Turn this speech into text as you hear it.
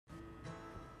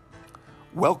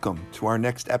Welcome to our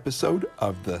next episode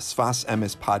of the Sfas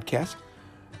Emes podcast.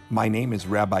 My name is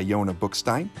Rabbi Yonah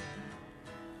Bookstein.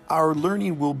 Our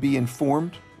learning will be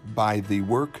informed by the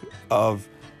work of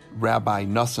Rabbi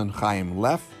Nosson Chaim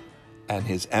Leff and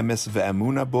his Emes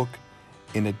Ve'emunah book,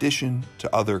 in addition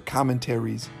to other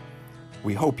commentaries.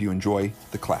 We hope you enjoy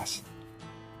the class.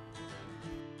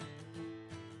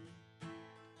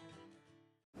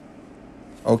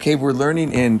 Okay, we're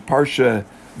learning in Parsha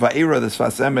Va'era, the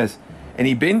Sfas Emes, and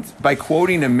he begins by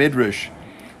quoting a midrash,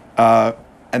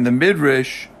 and the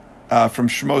midrash from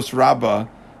Shmos Rabbah,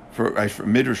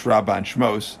 from Midrash Rabbah and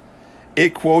Shmos,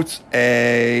 it quotes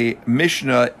a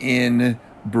Mishnah in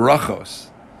Brachos,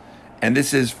 and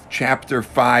this is chapter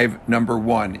 5, number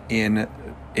 1 in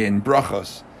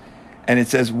Brachos, and it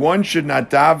says one should not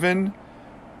begin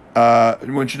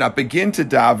to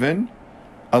daven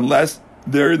unless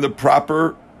they're in the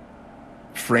proper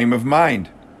frame of mind.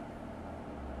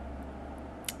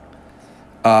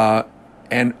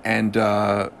 And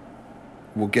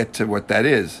we'll get to what that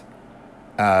is.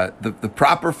 The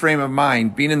proper frame of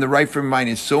mind, being in the right frame of mind,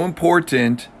 is so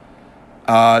important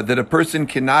that a person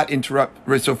cannot interrupt.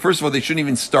 Right? So first of all, they shouldn't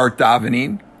even start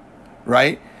davening,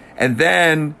 right? And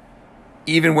then,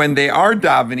 even when they are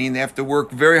davening, they have to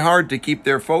work very hard to keep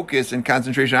their focus and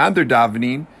concentration on their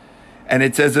davening. And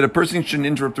it says that a person shouldn't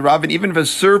interrupt the Rav, even if a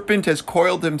serpent has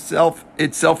coiled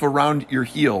itself around your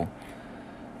heel.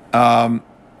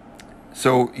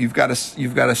 So you've got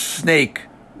a snake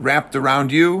wrapped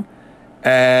around you.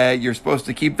 You're supposed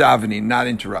to keep davening, not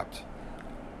interrupt.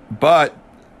 But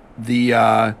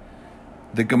the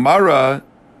Gemara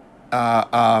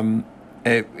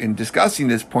in discussing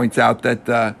this points out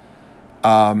that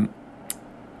that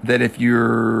if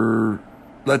you're,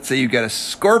 let's say you get a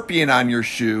scorpion on your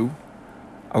shoe,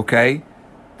 okay,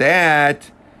 that's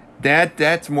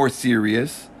more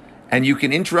serious, and you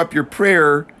can interrupt your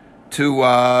prayer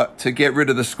to get rid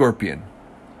of the scorpion.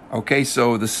 Okay,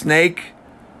 so the snake,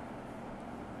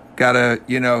 gotta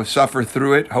suffer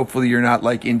through it. Hopefully you're not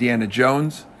like Indiana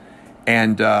Jones,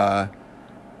 and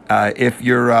if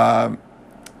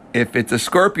it's a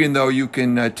scorpion though, you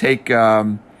can take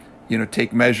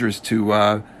measures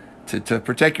to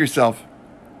protect yourself.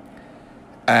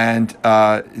 And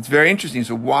it's very interesting.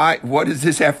 So what does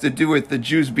this have to do with the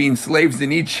Jews being slaves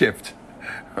in Egypt?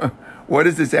 What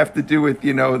does this have to do with,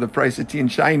 the price of tea in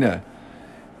China?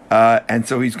 And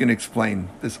so he's going to explain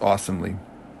this awesomely.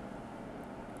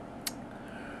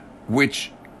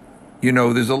 Which,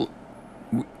 the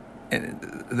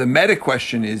meta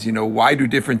question is, why do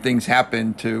different things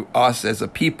happen to us as a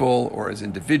people or as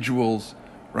individuals,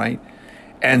 right?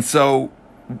 And so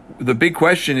the big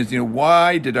question is,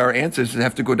 why did our ancestors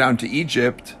have to go down to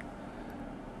Egypt?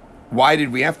 Why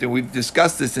did we have to? We've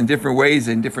discussed this in different ways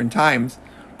in different times.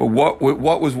 But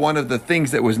what was one of the things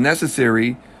that was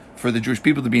necessary for the Jewish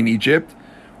people to be in Egypt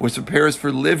was to prepare us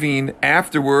for living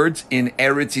afterwards in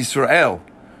Eretz Yisrael,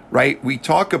 right? We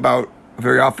talk about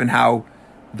very often how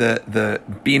the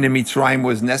being in Mitzrayim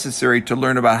was necessary to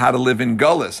learn about how to live in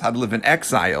Gullus, how to live in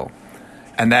exile,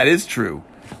 and that is true.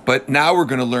 But now we're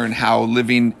going to learn how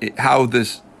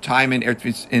this time in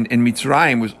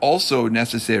Mitzrayim was also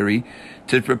necessary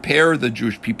to prepare the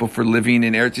Jewish people for living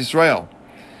in Eretz Yisrael.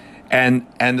 And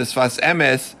the Sfas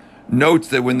Emes notes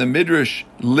that when the Midrash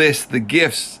lists the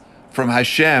gifts from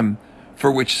Hashem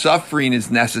for which suffering is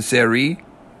necessary,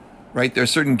 right? There are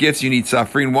certain gifts you need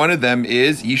suffering. One of them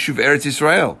is Yishuv Eretz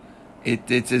Yisrael. It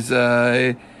is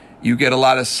you get a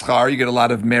lot of schar, you get a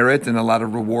lot of merit and a lot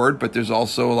of reward, but there's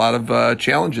also a lot of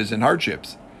challenges and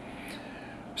hardships.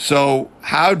 So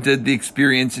how did the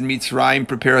experience in Mitzrayim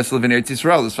prepare us to live in Eretz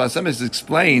Yisrael? The Sfas Emes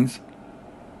explains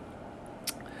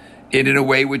it in a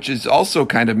way which is also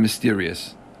kind of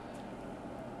mysterious.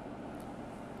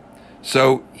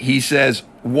 So he says,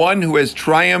 one who has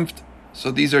triumphed,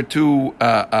 so these are two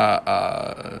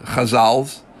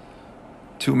chazals,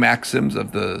 two maxims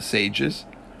of the sages.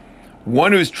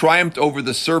 One who has triumphed over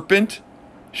the serpent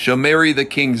shall marry the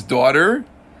king's daughter,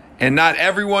 and not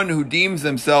everyone who deems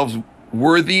themselves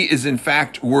worthy is in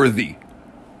fact worthy.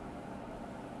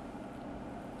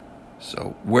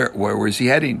 So where was he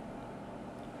heading?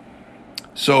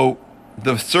 So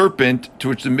the serpent to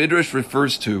which the Midrash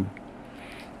refers to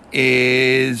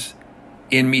is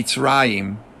in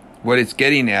Mitzrayim. What it's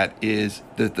getting at is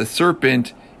that the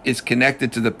serpent is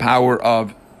connected to the power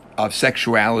of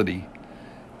sexuality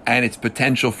and its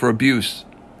potential for abuse.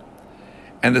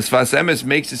 And the Sfas Emes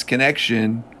makes this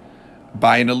connection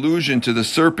by an allusion to the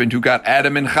serpent who got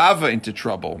Adam and Chava into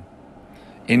trouble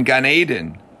in Gan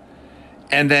Eden.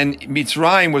 And then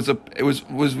Mitzrayim was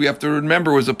we have to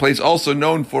remember, was a place also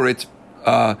known for its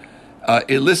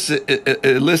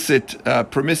illicit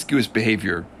promiscuous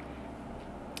behavior.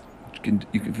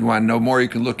 If you want to know more, you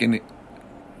can look in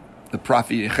the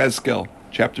prophet Yechezkel,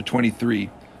 chapter 23.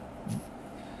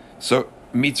 So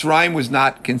Mitzrayim was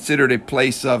not considered a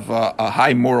place of a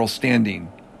high moral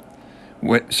standing.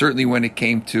 Certainly when it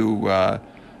came to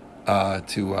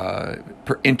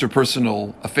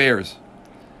interpersonal affairs.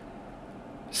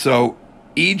 So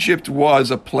Egypt was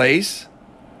a place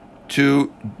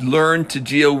to learn to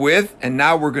deal with, and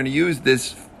now we're going to use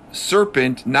this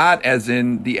serpent not as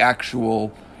in the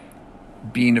actual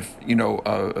being,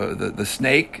 the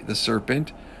snake, the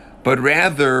serpent, but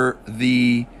rather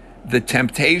the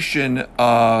temptation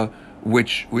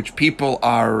which people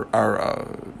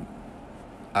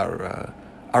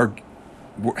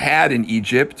had in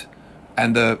Egypt,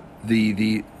 and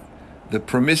the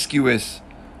promiscuous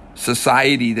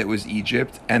society that was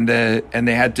Egypt, and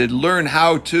they had to learn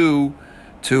how to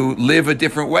live a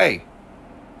different way,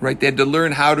 right? They had to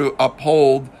learn how to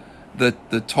uphold the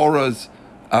Torah's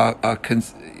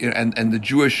and the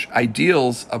Jewish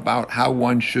ideals about how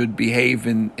one should behave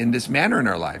in this manner in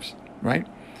our lives, right?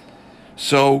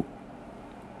 So,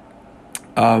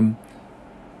 but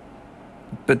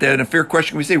then a fair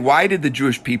question we say, why did the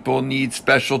Jewish people need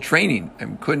special training?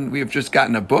 And couldn't we have just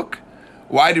gotten a book?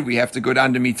 Why did we have to go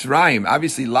down to Mitzrayim?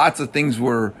 Obviously, lots of things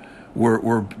were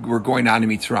going on in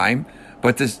Mitzrayim,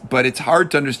 but it's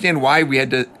hard to understand why we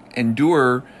had to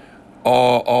endure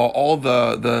all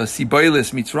the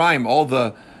Siboilis Mitzrayim, all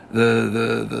the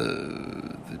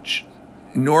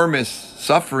enormous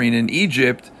suffering in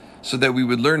Egypt, so that we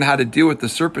would learn how to deal with the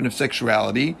serpent of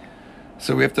sexuality.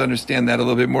 So we have to understand that a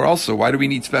little bit more also. Why do we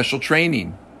need special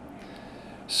training?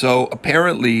 So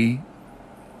apparently,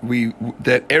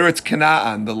 that Eretz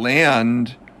Canaan, the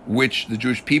land which the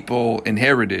Jewish people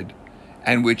inherited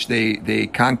and which they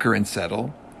conquer and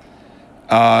settle,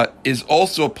 is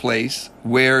also a place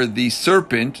where the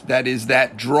serpent, that is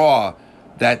that draw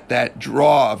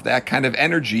of that kind of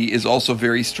energy, is also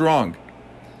very strong.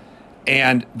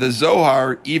 And the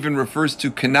Zohar even refers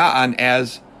to Canaan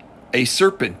as a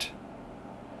serpent.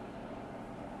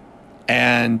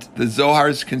 And the Zohar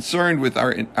is concerned with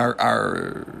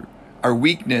our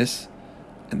weakness,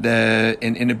 the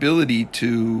inability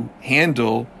to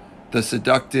handle the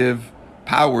seductive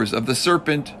powers of the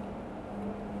serpent.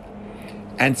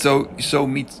 And so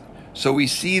we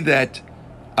see that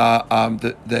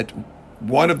that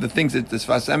one of the things that the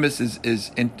Sfas Emes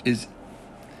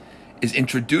is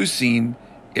introducing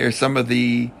are some of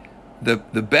the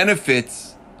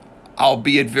benefits,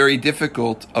 albeit very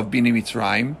difficult, of being in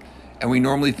Mitzrayim. And we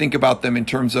normally think about them in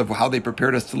terms of how they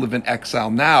prepared us to live in exile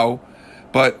now.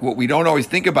 But what we don't always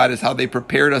think about is how they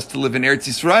prepared us to live in Eretz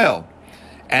Yisrael.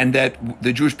 And that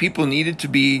the Jewish people needed to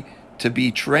be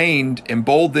trained,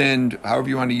 emboldened, however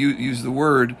you want to use the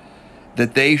word,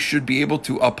 that they should be able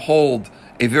to uphold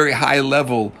a very high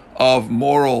level of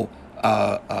moral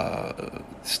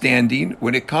standing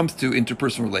when it comes to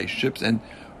interpersonal relationships, and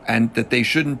that they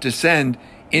shouldn't descend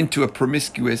into a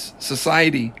promiscuous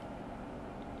society.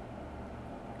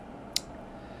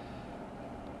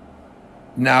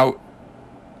 Now,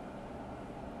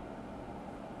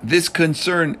 this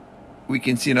concern we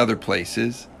can see in other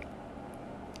places.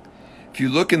 If you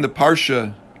look in the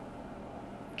Parsha,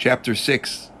 chapter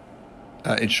 6,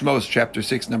 in Shmos, chapter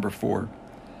 6, number 4,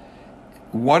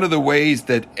 one of the ways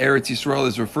that Eretz Yisrael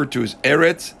is referred to is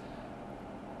Eretz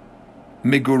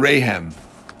Migurehem,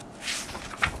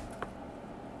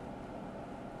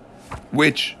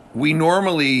 which we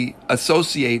normally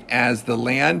associate as the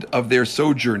land of their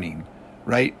sojourning,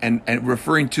 right? And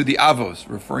referring to the Avos,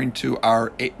 referring to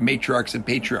our matriarchs and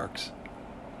patriarchs.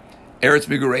 Eretz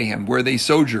Migurehem, where they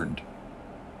sojourned.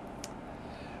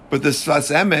 But the Sfas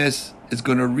Emes is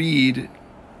going to read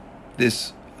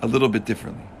this a little bit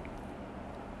differently.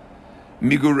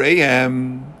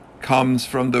 Migurehem comes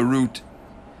from the root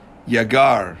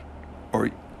yagar,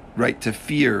 or right, to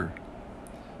fear,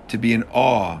 to be in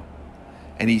awe.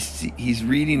 And he's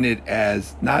reading it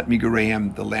as not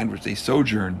Migurehem, the land which they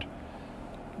sojourned,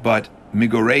 but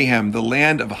Migurehem, the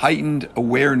land of heightened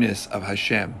awareness of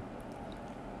Hashem,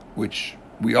 which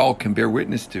we all can bear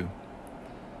witness to.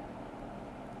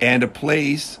 And a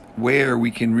place where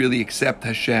we can really accept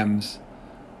Hashem's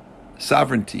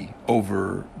sovereignty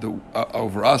over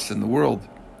us and the world.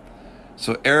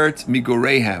 So Eretz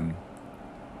Migurehem,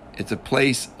 it's a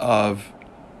place of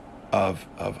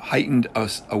heightened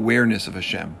awareness of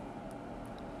Hashem.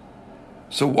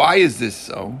 So why is this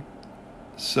so?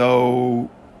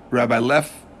 So Rabbi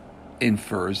Leff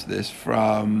infers this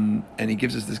from, and he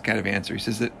gives us this kind of answer. He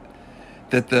says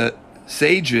that the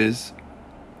sages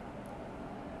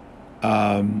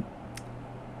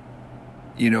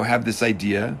have this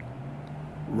idea,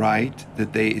 right?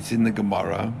 That it's in the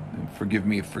Gemara. Forgive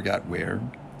me if I forgot where.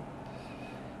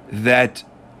 That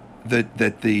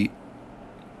the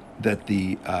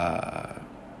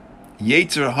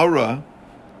Yetzer Hara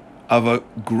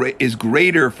is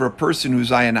greater for a person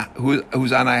who's on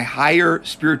a higher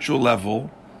spiritual level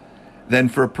than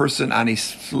for a person on a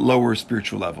lower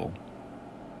spiritual level.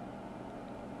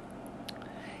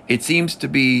 It seems to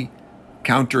be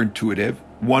counterintuitive.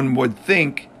 One would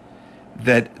think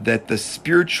that the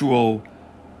spiritual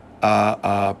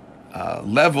level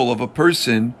of a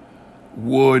person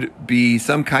would be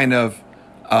some kind of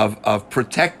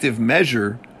protective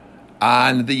measure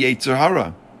on the Yetzer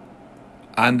Hara,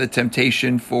 on the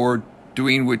temptation for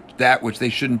doing that which they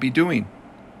shouldn't be doing.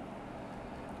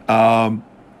 But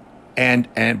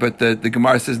the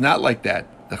Gemara says not like that.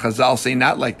 The Chazal say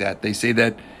not like that. They say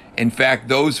that in fact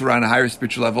those who are on a higher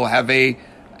spiritual level have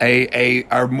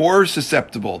are more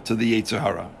susceptible to the Yetzer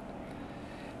Hara.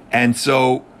 And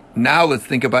so now let's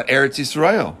think about Eretz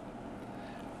Yisrael.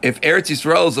 If Eretz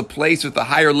Yisrael is a place with a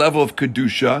higher level of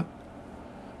Kedusha,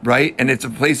 right, and it's a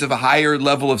place of a higher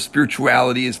level of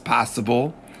spirituality is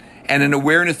possible, and an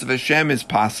awareness of Hashem is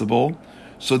possible,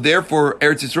 so therefore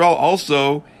Eretz Yisrael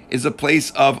also is a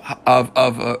place of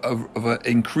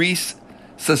increased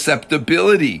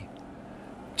susceptibility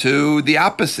to the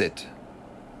opposite.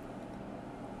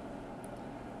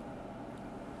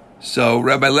 So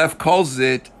Rabbi Leff calls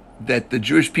it that the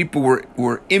Jewish people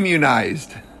were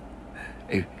immunized,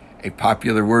 a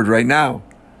popular word right now,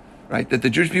 right? That the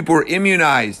Jewish people were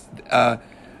immunized.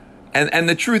 And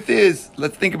the truth is,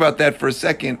 let's think about that for a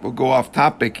second. We'll go off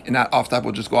topic, and not off topic,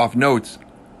 we'll just go off notes.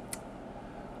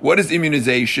 What is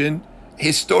immunization?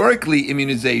 Historically,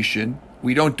 immunization,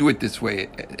 we don't do it this way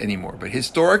anymore, but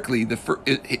historically,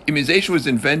 immunization was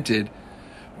invented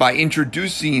by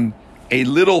introducing a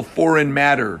little foreign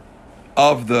matter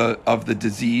of the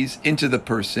disease into the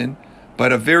person,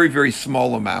 but a very, very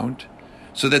small amount,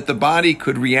 so that the body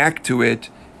could react to it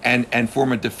and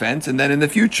form a defense. And then in the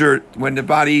future, when the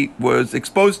body was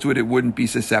exposed to it, it wouldn't be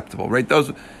susceptible, right?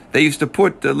 They used to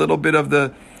put a little bit of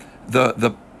the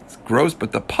it's gross,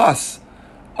 but the pus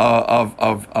from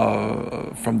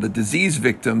the disease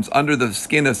victims under the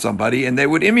skin of somebody, and they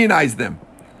would immunize them.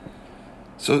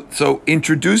 So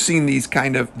introducing these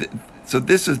kind of,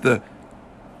 this is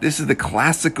the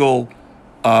classical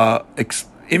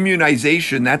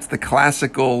immunization. That's the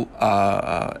classical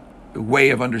way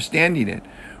of understanding it,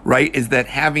 right? Is that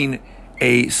having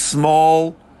a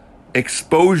small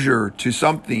exposure to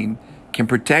something can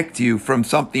protect you from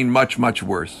something much, much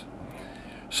worse.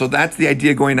 So that's the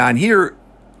idea going on here.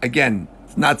 Again,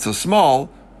 it's not so small,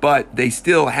 but they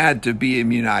still had to be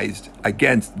immunized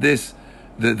against this,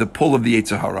 the pull of the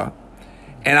Yetzer Hara.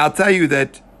 And I'll tell you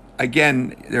that,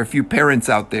 again, there are a few parents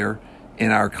out there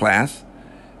in our class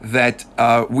that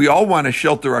we all want to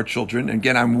shelter our children.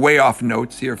 Again, I'm way off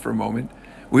notes here for a moment.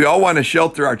 We all want to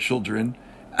shelter our children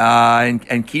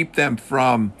and keep them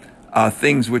from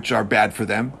things which are bad for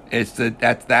them.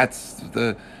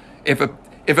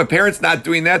 If a parent's not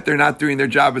doing that, they're not doing their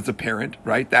job as a parent,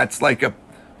 right? That's like a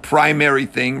primary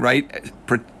thing, right?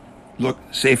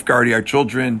 Safeguarding our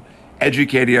children,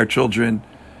 educating our children,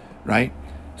 right?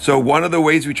 So one of the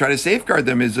ways we try to safeguard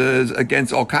them is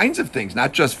against all kinds of things,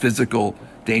 not just physical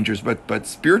dangers, but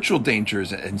spiritual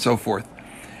dangers and so forth.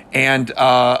 And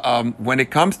when it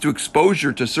comes to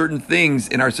exposure to certain things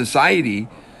in our society,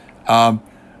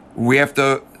 we have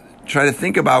to try to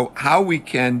think about how we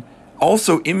can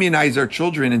also immunize our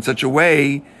children in such a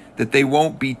way that they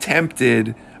won't be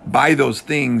tempted by those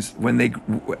things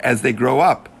as they grow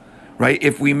up, right?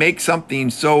 If we make something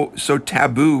so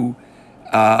taboo,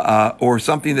 or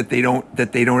something that they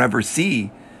don't ever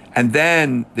see, and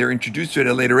then they're introduced to it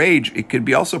at a later age, it could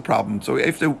be also a problem. So we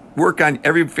have to work on,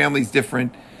 every family's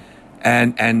different,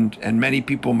 and many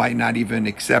people might not even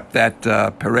accept that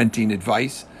parenting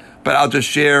advice. But I'll just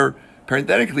share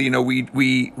parenthetically,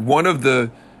 we one of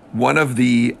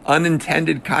the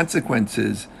unintended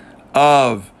consequences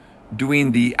of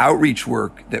doing the outreach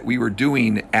work that we were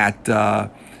doing at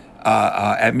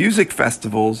music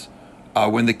festivals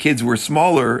when the kids were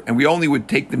smaller, and we only would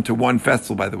take them to one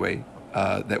festival, by the way,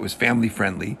 that was family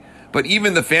friendly. But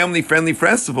even the family friendly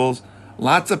festivals,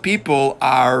 lots of people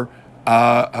are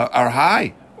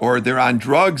high, or they're on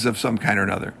drugs of some kind or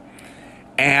another,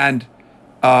 and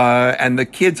the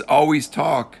kids always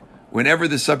talk whenever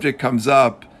the subject comes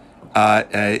up.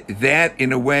 That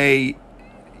in a way,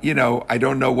 I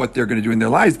don't know what they're going to do in their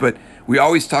lives, but we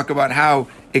always talk about how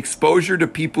exposure to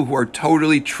people who are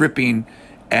totally tripping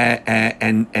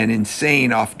and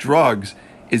insane off drugs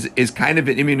is kind of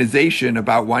an immunization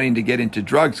about wanting to get into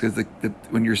drugs, because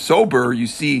when you're sober, you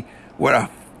see what a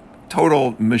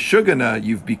total meshugana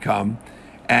you've become,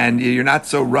 and you're not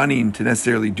so running to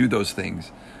necessarily do those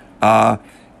things.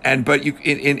 But you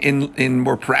in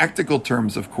more practical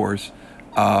terms, of course,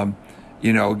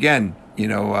 again,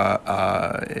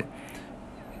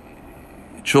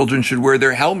 children should wear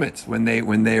their helmets when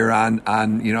they're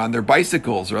on their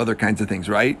bicycles or other kinds of things,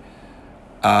 right?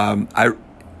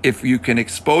 If you can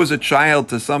expose a child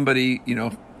to somebody,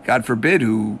 God forbid,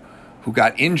 who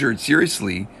got injured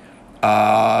seriously,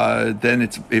 then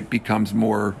it becomes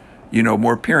more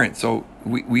apparent. So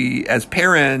we as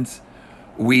parents,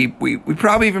 we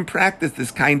probably even practice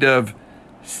this kind of,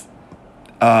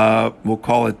 we'll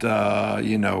call it,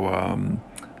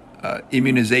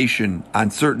 immunization on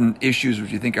certain issues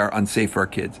which you think are unsafe for our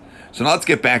kids. So now let's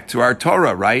get back to our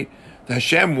Torah, right? The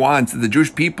Hashem wants that the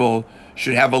Jewish people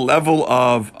should have a level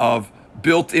of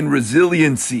built-in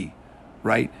resiliency,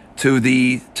 right?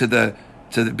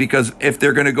 Because if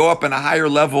they're going to go up in a higher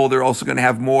level, they're also going to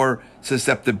have more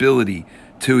susceptibility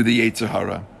to the Yetzer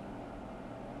Hara.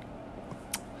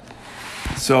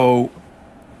 So,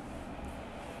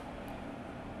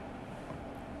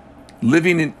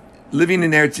 living in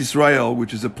Eretz Yisrael,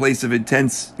 which is a place of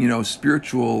intense,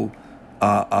 spiritual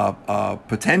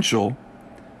potential,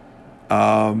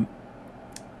 so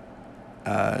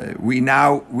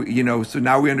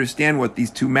now we understand what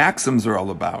these two maxims are all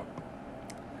about.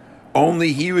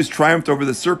 Only he who has triumphed over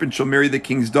the serpent shall marry the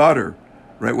king's daughter,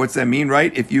 right? What's that mean,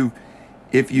 right? If you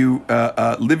living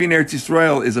in Eretz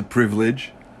Yisrael is a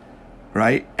privilege,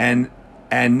 right? And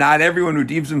not everyone who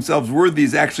deems themselves worthy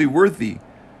is actually worthy,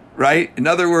 right? In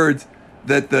other words,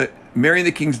 that the marrying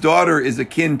the king's daughter is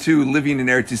akin to living in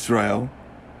Eretz Yisrael,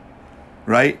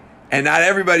 right? And not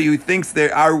everybody who thinks they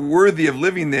are worthy of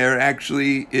living there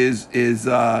actually is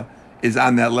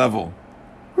on that level.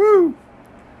 Woo!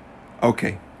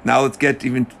 Okay, now let's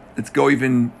go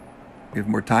even. We have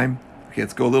more time. Okay,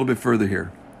 let's go a little bit further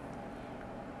here.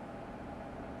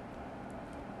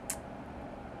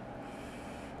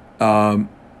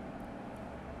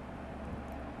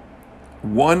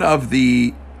 One of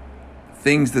the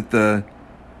things that the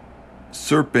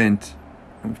serpent,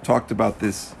 we've talked about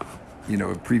this,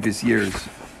 in previous years,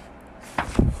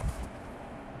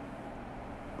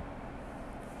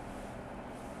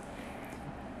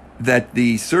 that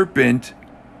the serpent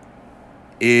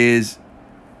is,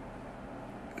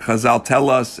 Chazal tell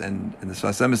us, and the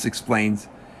Sfas Emes explains,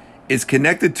 is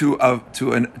connected to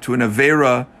an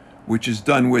avera which is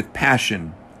done with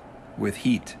passion, with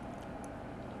heat.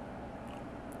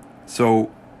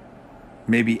 So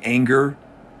maybe anger,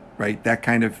 right? That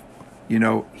kind of,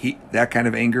 heat, that kind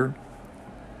of anger.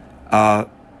 And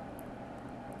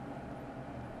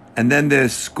then the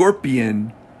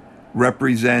scorpion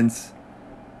represents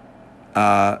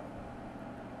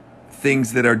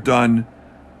things that are done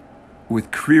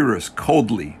with kriros,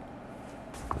 coldly.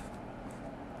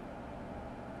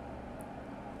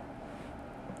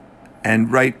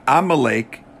 And right,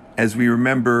 Amalek, as we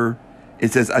remember,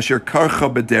 it says Asher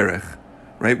Karcha B'derech,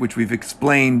 right, which we've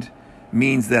explained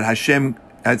means that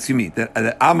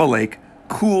that Amalek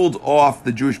cooled off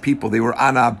the Jewish people. They were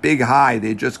on a big high. They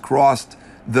had just crossed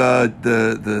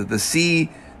the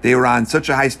sea. They were on such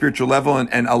a high spiritual level,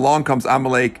 and along comes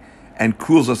Amalek and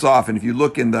cools us off. And if you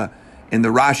look in the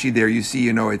Rashi there, you see,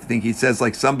 I think he says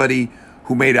like somebody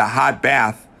who made a hot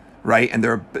bath, right?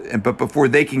 But before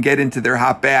they can get into their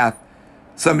hot bath,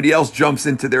 somebody else jumps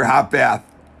into their hot bath,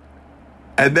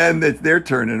 and then it's their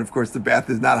turn. And of course, the bath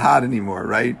is not hot anymore,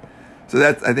 right? So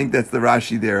I think that's the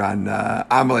Rashi there on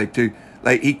Amalek too.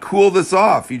 Like he cooled us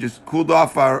off. He just cooled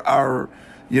off our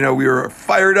we were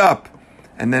fired up,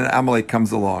 and then Amalek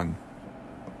comes along.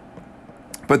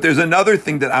 But there's another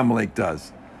thing that Amalek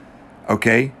does,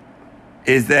 okay,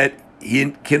 is that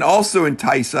he can also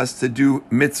entice us to do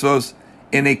mitzvos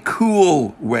in a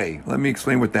cool way. Let me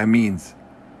explain what that means.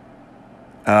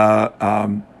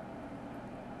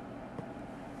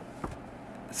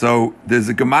 So there's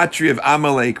a gematria of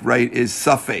Amalek, right, is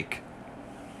Safek.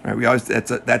 Right, we always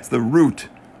that's the root.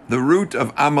 The root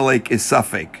of Amalek is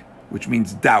Safek, which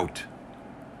means doubt.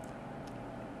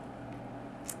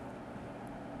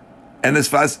 And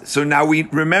so now we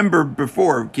remember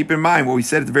before, keep in mind what we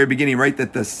said at the very beginning, right,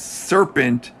 that the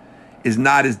serpent is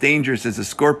not as dangerous as a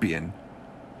scorpion.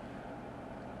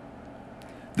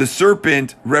 The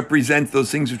serpent represents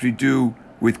those things which we do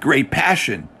with great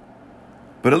passion.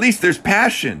 But at least there's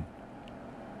passion.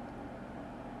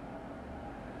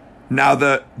 Now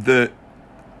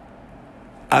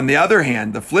on the other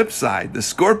hand, the flip side, the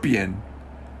scorpion,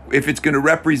 if it's going to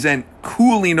represent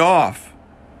cooling off,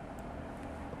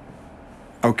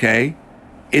 okay,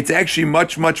 it's actually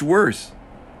much, much worse.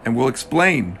 And we'll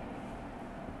explain.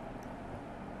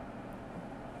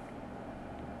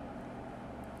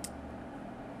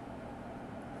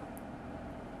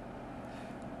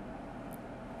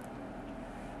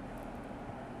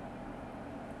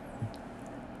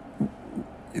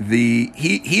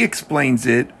 He explains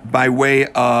it by way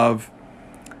of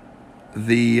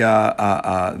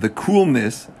the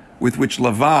coolness with which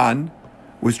Lavan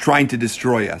was trying to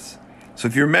destroy us. So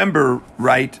if you remember,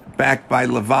 right, back by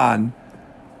Lavan,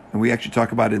 and we actually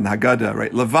talk about it in the Haggadah,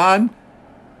 right?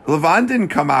 Lavan didn't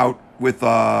come out with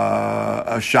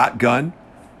a shotgun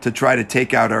to try to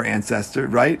take out our ancestor,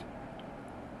 right?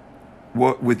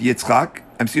 With Yitzchak,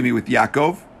 with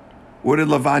Yaakov. What did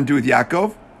Lavan do with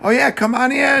Yaakov? Oh yeah, come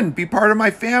on in, be part of my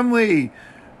family,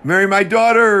 marry my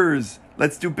daughters,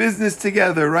 let's do business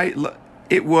together, right?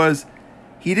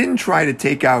 He didn't try to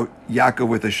take out Yaakov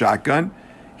with a shotgun.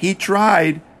 He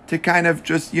tried to kind of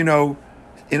just, in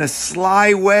a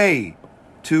sly way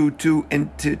to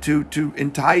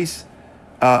entice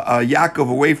Yaakov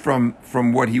away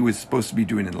from what he was supposed to be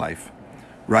doing in life,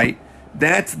 right?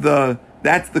 That's the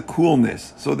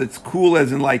coolness. So that's cool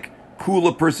as in like cool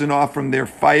a person off from their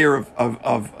fire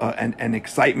and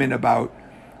excitement about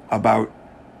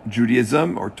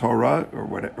Judaism or Torah or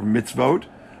whatever, or mitzvot,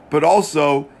 but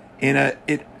also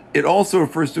it also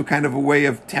refers to kind of a way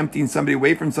of tempting somebody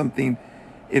away from something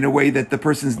in a way that the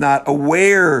person's not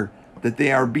aware that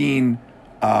they are being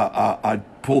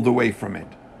pulled away from it.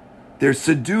 They're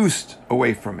seduced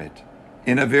away from it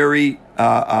in a very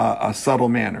subtle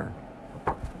manner.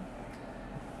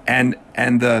 And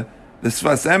the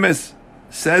Sfas Emes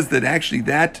says that actually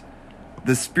that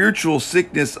the spiritual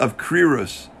sickness of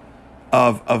krirus,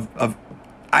 of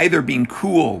either being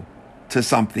cool to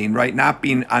something, right, not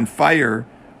being on fire,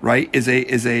 right, is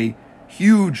a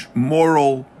huge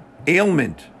moral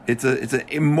ailment. It's an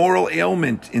immoral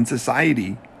ailment in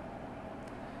society.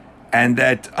 And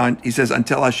that he says,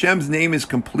 until Hashem's name is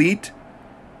complete,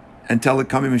 until the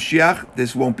coming Mashiach,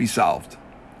 this won't be solved.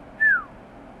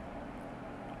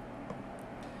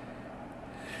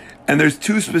 And there's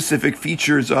two specific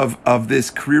features of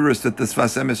this krirus that the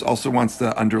Sfas Emes also wants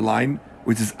to underline,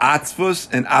 which is atzvus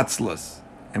and atzlus.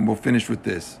 And we'll finish with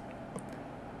this.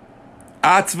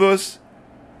 Atzvus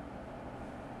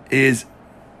is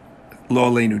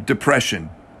lo aleinu, depression.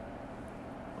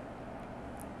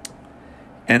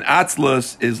 And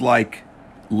atzlus is like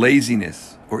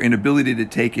laziness or inability to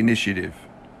take initiative.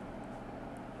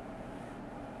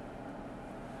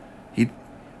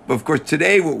 But of course,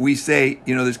 today what we say,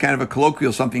 there's kind of a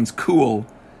colloquial, something's cool,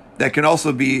 that can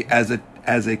also be as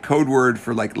a code word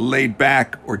for like laid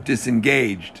back or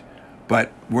disengaged.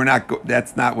 But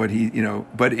that's not what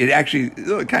but it actually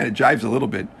kind of jives a little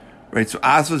bit, right? So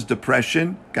atzvus,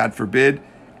 depression, God forbid,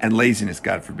 and laziness,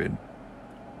 God forbid.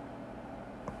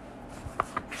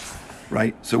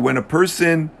 Right? So when a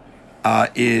person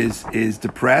is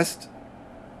depressed,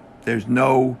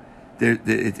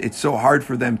 it's so hard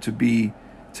for them to be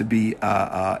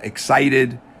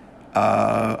excited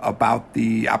about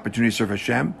the opportunity to serve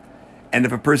Hashem. And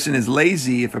if a person is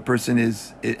lazy, if a person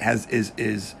is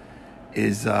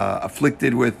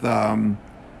afflicted with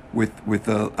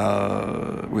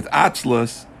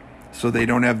atzlus, so they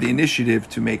don't have the initiative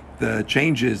to make the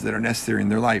changes that are necessary in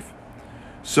their life.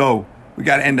 So we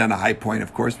got to end on a high point,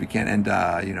 of course. We can't end,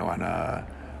 on a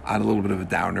little bit of a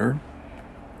downer.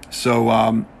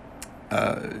 So,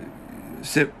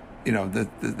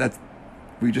 that's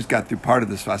we just got through part of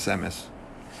the Sfas Emes.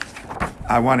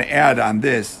 I want to add on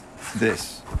this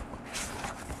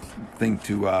thing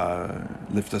to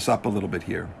lift us up a little bit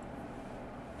here.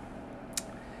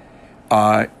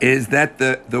 Is that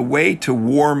the way to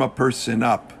warm a person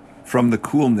up from the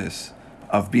coolness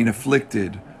of being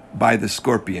afflicted by the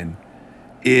scorpion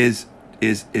is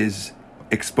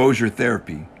exposure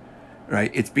therapy,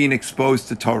 right? It's being exposed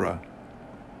to Torah,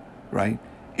 right?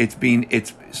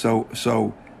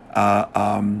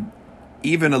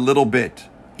 Even a little bit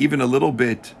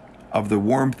of the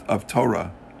warmth of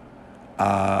Torah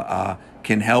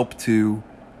can help to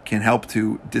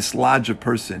dislodge a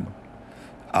person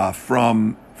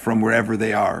from wherever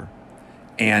they are,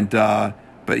 and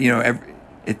but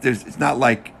it's not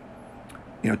like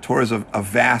Torah is a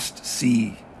vast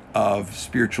sea of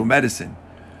spiritual medicine,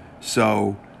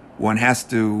 so one has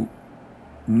to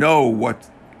know what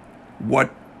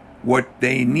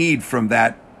they need from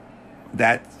that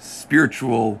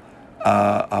spiritual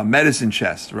medicine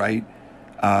chest, right?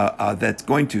 That's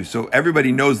going to. So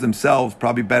everybody knows themselves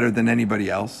probably better than anybody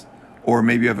else, or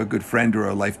maybe you have a good friend or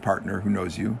a life partner who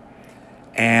knows you.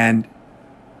 And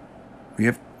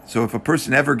so if a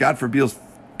person ever, God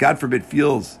God forbid,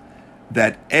 feels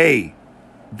that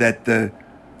that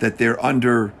they're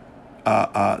under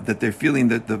that they're feeling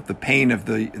the pain of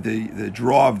the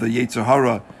draw of the Yetzer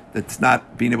Hara, that's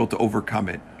not being able to overcome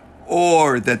it,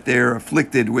 or that they're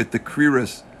afflicted with the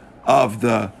kriris of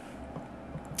the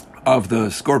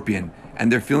scorpion,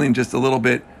 and they're feeling just a little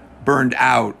bit burned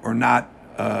out or not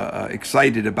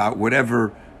excited about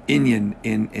whatever inyan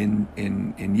in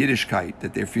Yiddishkeit,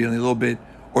 that they're feeling a little bit,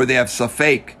 or they have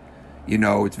safek.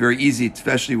 It's very easy,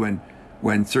 especially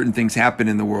when certain things happen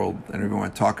in the world. I don't even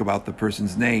want to talk about the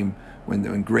person's name,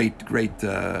 when great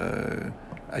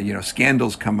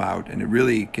scandals come out, and it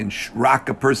really can rock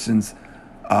a person's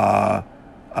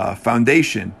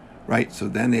foundation, right? So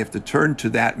then they have to turn to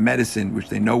that medicine, which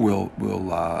they know will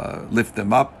lift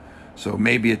them up. So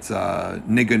maybe it's a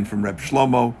nigun from Reb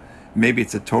Shlomo, maybe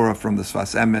it's a Torah from the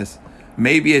Sfas Emes,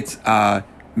 maybe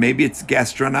it's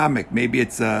gastronomic, maybe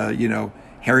it's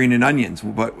herring and onions.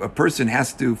 But a person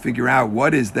has to figure out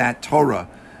what is that Torah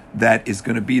that is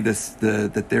going to be that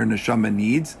their neshama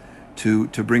needs to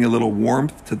bring a little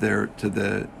warmth to the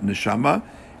neshama,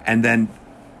 and then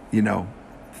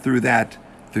through that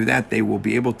they will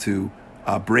be able to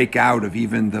break out of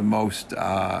even the most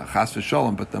chas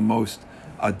v'sholom, but the most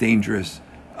dangerous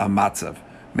matzav.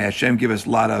 May Hashem give us a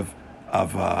lot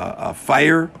of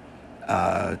fire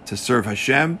to serve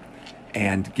Hashem,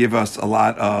 and give us a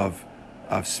lot of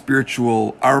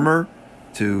spiritual armor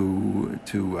to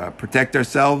protect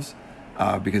ourselves,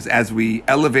 because as we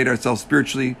elevate ourselves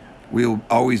spiritually, we'll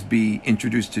always be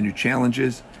introduced to new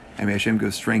challenges, and may Hashem give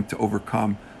us strength to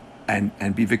overcome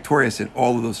and be victorious in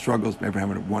all of those struggles. May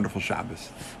everyone have a wonderful Shabbos.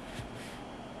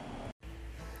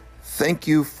 Thank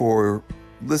you for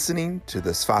listening to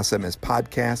the Sfas Emes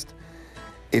podcast.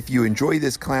 If you enjoy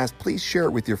this class, please share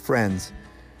it with your friends.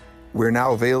 We're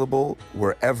now available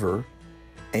wherever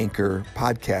Anchor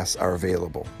podcasts are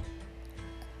available.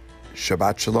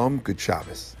 Shabbat Shalom, good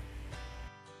Shabbos.